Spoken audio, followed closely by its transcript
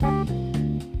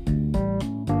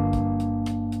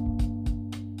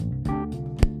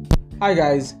Hi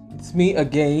guys, it's me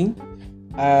again.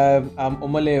 I'm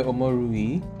Omale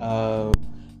Omorui.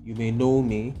 You may know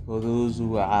me for those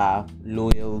who are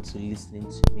loyal to listening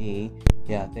to me.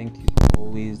 Yeah, thank you for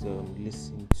always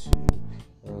listening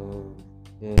to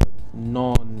the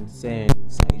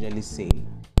nonsense I usually say.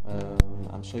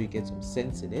 I'm sure you get some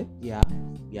sense in it. Yeah,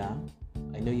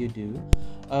 I know you do.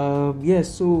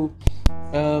 So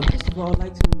first of all, I'd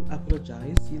like to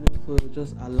apologize, for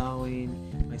just allowing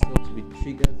myself to be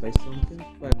triggered by something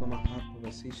before I come and have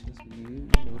conversations with you.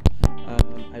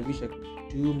 I wish I could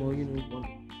do more,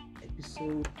 one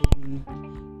episode per week.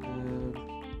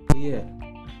 But yeah,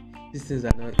 these things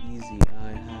are not easy.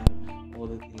 I have all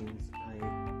the things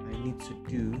I need to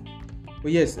do.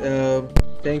 But yes,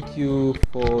 thank you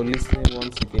for listening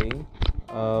once again.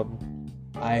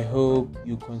 I hope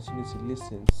you continue to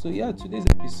listen. So yeah, today's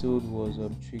episode was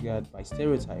triggered by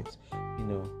stereotypes.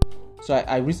 So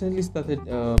I recently started.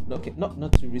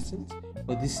 Not too recent,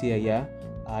 but this year, yeah,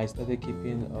 I started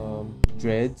keeping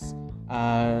dreads,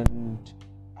 and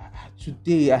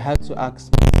today I had to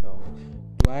ask myself,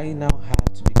 do I now have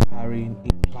to be carrying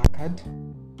a placard,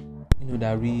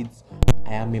 that reads,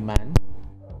 "I am a man,"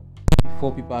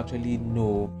 before people actually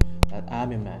know that I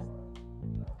am a man?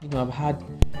 I've had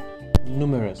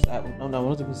numerous. I'm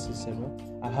not even say several.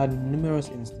 I've had numerous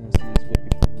instances where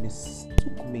people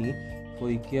mistook me for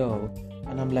a girl,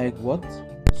 and I'm like, what?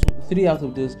 So 3 out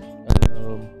of those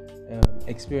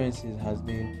experiences has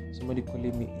been somebody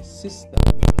calling me a sister.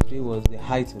 Today was the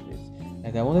height of it.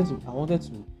 Like I wanted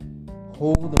to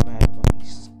hold the man by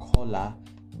his collar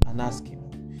and ask him,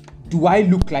 "Do I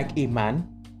look like a man?"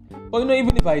 But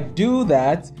even if I do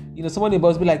that, somebody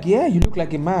must be like, "Yeah, you look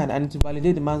like a man," and to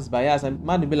validate the man's bias, and the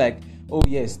man will be like, "Oh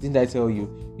yes, didn't I tell you?"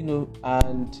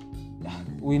 And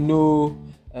we know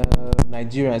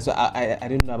Nigerians. So I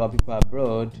don't know about people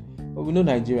abroad, but we know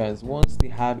Nigerians. Once they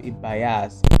have a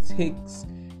bias,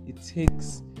 it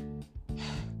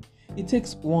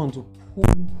takes one to pull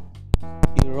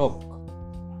a rock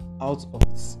out of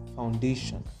its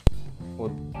foundation for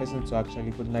the person to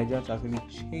actually, for the Nigerian to actually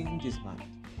change his mind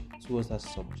towards that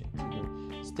subject.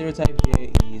 Stereotype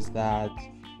here is that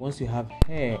once you have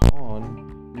hair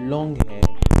on, long hair,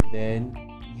 then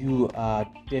you are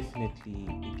definitely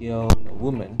a girl, a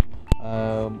woman,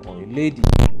 or a lady.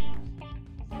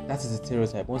 That is a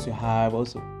stereotype. Once you have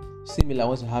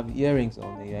earrings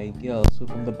on, then you're a girl. So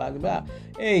from the back,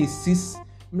 "Hey sis,"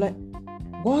 I'm like,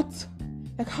 what?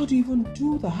 Like, how do you even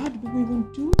do that? How do people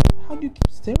even do that? How do you keep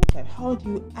stereotype? How do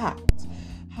you act?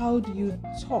 How do you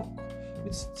talk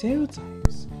with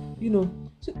stereotypes?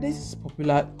 So this is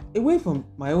popular, away from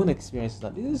my own experiences,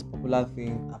 that this is popular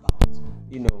thing about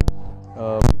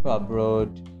people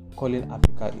abroad calling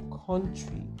Africa a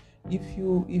country. If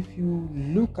you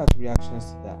look at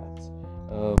reactions to that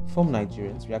from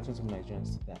Nigerians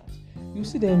to that, you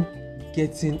see them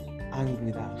getting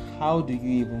angry that how do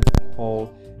you even call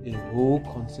a whole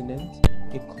continent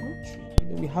a country?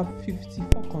 We have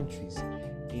 54 countries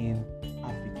in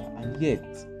Africa, and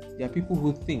yet there are people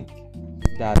who think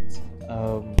that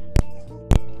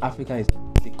Africa is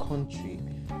the country,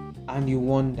 and you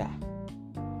wonder,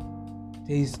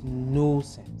 there is no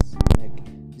sense, like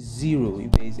zero.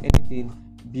 If there is anything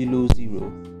below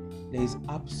zero, there is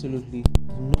absolutely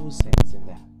no sense in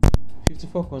that.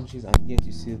 54 countries, and yet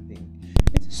you still think.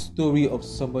 It's a story of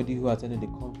somebody who attended a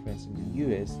conference in the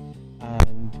US,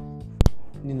 and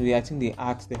I think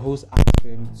the host asked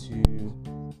them to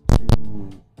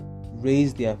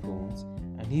raise their phones,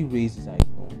 and he raised his iPhone.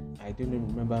 I don't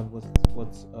remember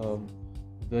what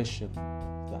version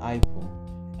of the iPhone,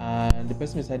 and the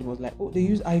person beside him was like, "Oh, they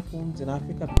use iPhones in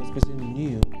Africa," because the person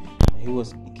knew that he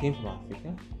came from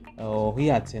Africa, or he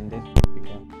attended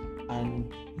Africa, and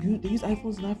they use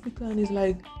iPhones in Africa, and he's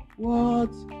like,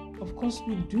 "What? Of course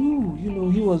we do."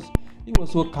 He was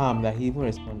so calm that he even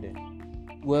responded,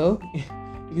 "Well, if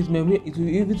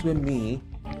it were me,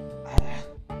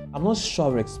 I'm not sure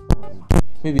I'll respond.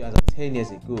 Maybe as 10 years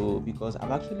ago, because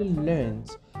I've actually learned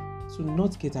to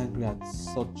not get angry at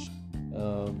such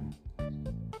I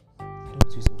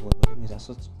don't use the word, but it means at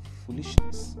such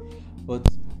foolishness. But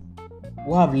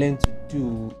what I've learned to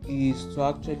do is to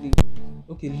actually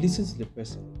listen to the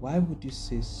person. Why would you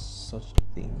say such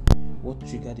a thing? What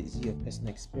triggered it? Is it your personal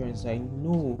experience? I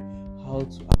know how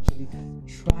to actually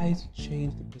try to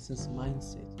change the person's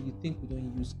mindset. You think we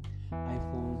don't use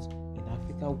iPhones in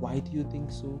Africa? Why do you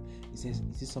think so? Is it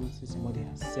something somebody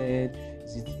has said?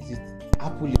 Is it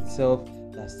Apple itself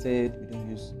that said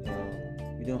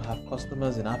we don't have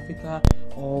customers in Africa?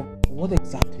 Or what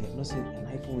exactly? I'm not saying an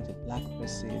iPhone with a black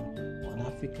person or an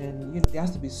African. There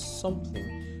has to be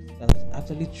something that has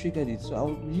actually triggered it. So I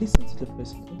would listen to the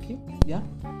person. Okay, yeah,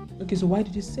 okay. So why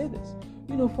did you say this?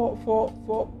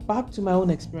 For back to my own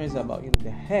experience about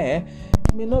the hair,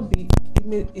 it may not be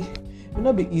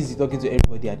easy talking to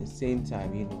everybody at the same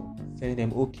time. Telling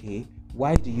them, okay,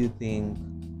 why do you think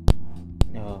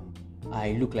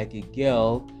I look like a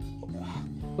girl?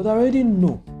 But I already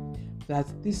know that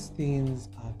these things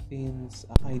are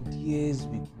ideas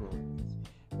we grow up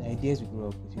with. The ideas we grow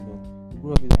up with, we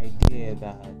grow up with the idea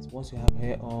that once you have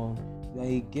hair on, you are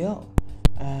a girl.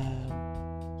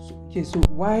 So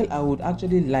while I would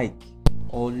actually like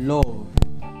or love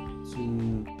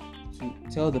to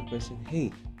tell the person,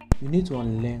 hey, you need to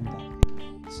unlearn that.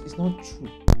 It's not true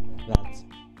that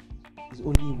it's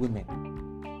only women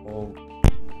or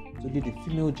it's only the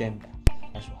female gender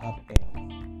that should have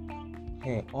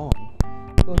hair on.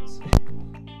 But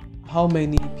how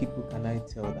many people can I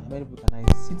tell that? How many people can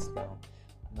I sit down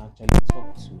and actually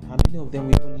talk to? How many of them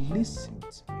will even listen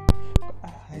to me?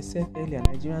 I said earlier,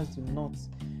 Nigerians do not.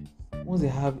 Once they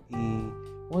have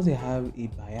a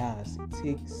bias,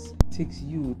 it takes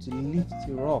you to lift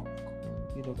it up,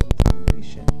 from the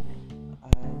situation,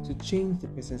 to change the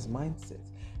person's mindset.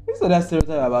 This other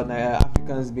stereotype about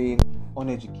Africans being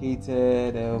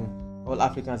uneducated, all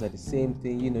Africans are the same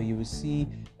thing. You will see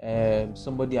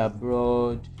somebody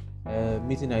abroad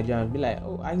meeting Nigeria and be like,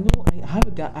 oh, I know,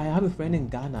 I have a friend in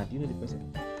Ghana. Do you know the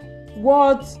person?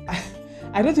 What?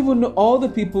 I don't even know all the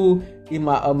people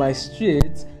on my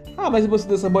street. How am I supposed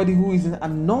to know somebody who is in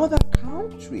another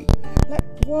country? Like,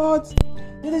 what?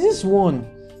 There's this one.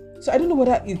 So I don't know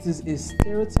whether it is a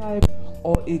stereotype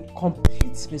or a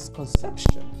complete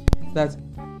misconception that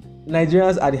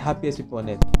Nigerians are the happiest people on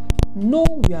earth. No,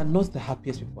 we are not the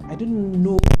happiest people. I don't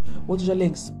know what usually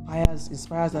inspires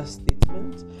that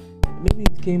statement. Maybe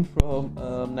it came from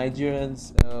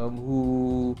Nigerians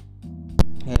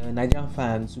Nigerian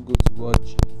fans who go to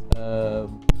watch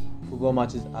football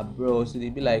matches abroad. So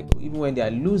they'd be like, even when they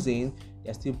are losing,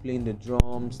 they're still playing the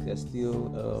drums, they're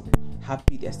still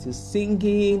happy, they're still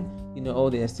singing,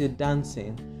 or they're still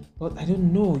dancing. But I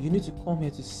don't know, you need to come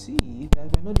here to see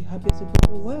that we're not the happiest people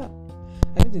in the world.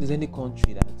 I don't think there's any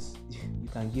country that you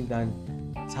can give that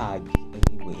tag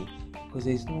anyway, because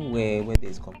there's nowhere where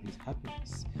there's complete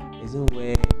happiness. There's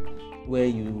nowhere where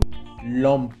you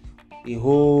lump a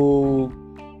whole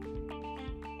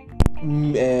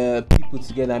people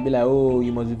together and be like, oh,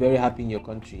 you must be very happy in your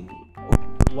country.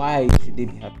 Why should they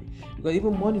be happy? Because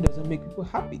even money doesn't make people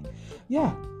happy.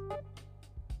 Yeah.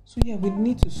 So we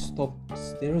need to stop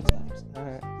stereotypes.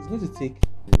 It's going to take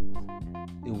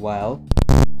a while,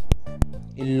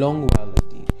 a long while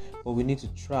indeed, but we need to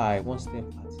try one step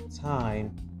at a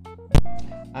time.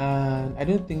 And I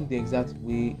don't think the exact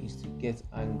way is to get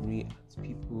angry at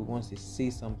people once they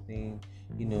say something.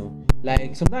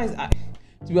 Like sometimes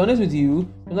to be honest with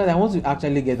you, sometimes I want to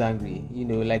actually get angry.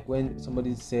 Like when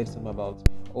somebody said something about,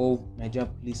 oh,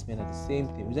 Nigerian policemen are the same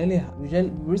thing. We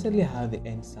recently had the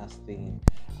NSAS thing,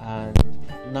 and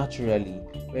naturally,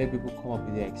 where people come up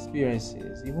with their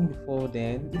experiences, even before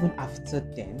then, even after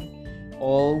then,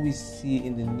 all we see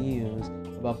in the news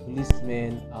about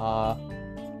policemen are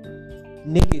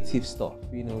negative stuff.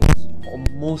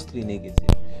 It's mostly negative.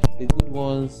 The good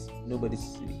ones,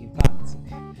 nobody's. In fact,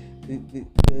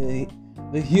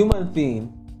 the human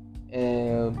thing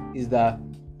is that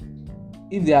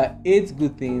if there are 8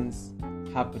 good things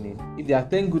happening, if there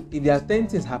are 10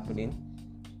 things happening,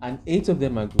 and 8 of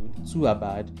them are good, 2 are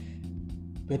bad,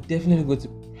 we're definitely going to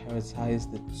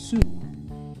prioritize the 2.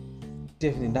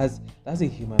 Definitely, that's a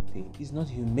human thing. It's not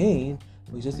humane,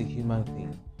 but it's just a human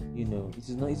thing.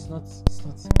 It's not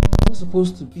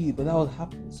supposed to be, but that will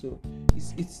happen. So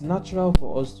it's natural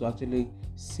for us to actually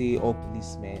say all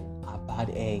policemen are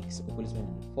bad eggs, all policemen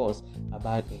in the force are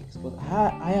bad eggs. But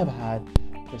I have had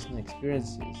personal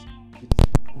experiences with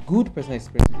good personal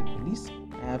experiences with police.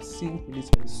 I have seen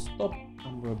policemen stop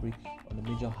armed robbery on a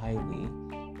major highway.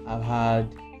 I've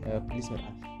had policemen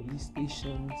at police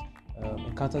stations,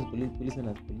 encountered policemen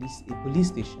at a police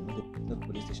station, not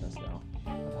police stations now.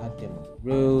 I've had them on the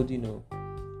road,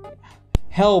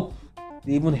 help.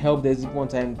 They even helped. There's one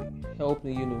time they helped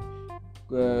me,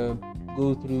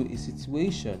 go through a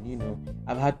situation.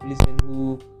 I've had policemen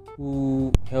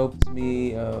who helped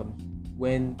me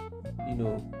when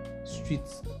street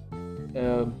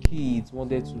kids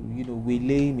wanted to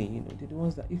waylay me. They're the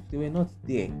ones that, if they were not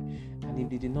there and if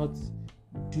they did not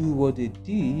do what they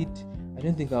did, I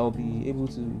don't think I'll be able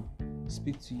to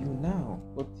speak to you now.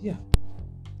 But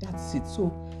that's it.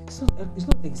 So it's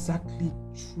not exactly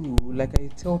true. Like I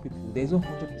tell people, there's no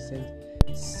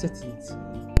 100% certainty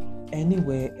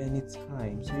anywhere,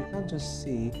 anytime. So you can't just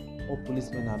say all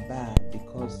policemen are bad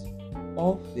because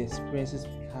of the experiences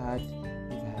we've had,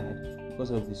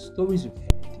 because of the stories we've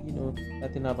heard.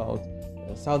 Nothing about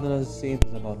Southerners saying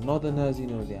things about Northerners.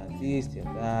 They are this, they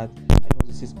are that. I know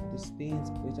this is those things,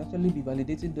 but it's actually be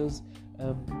validating those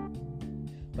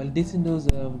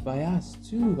bias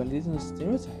too, validating those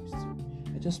stereotypes too.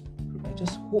 I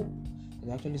just hope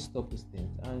they actually stop those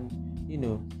things. And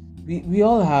we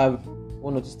all have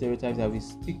one or two stereotypes that we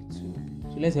stick to.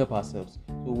 So let's help ourselves.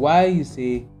 So why you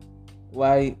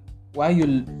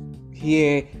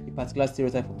hear a particular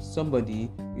stereotype from somebody,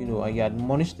 and you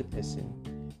admonish the person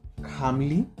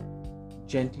calmly,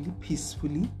 gently,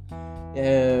 peacefully.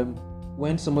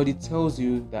 When somebody tells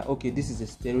you that, okay, this is a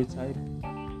stereotype,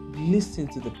 listen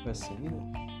to the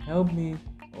person. Help me,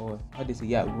 or how they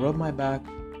say, rub my back,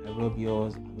 I rub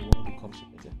yours, and the world becomes a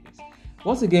better place.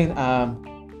 Once again,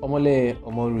 Omole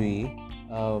Omorui.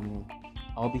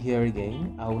 I'll be here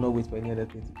again. I will not wait for any other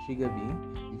thing to trigger me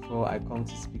before I come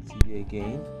to speak to you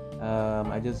again.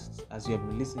 As you have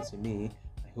been listening to me,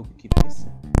 I hope you keep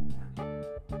listening.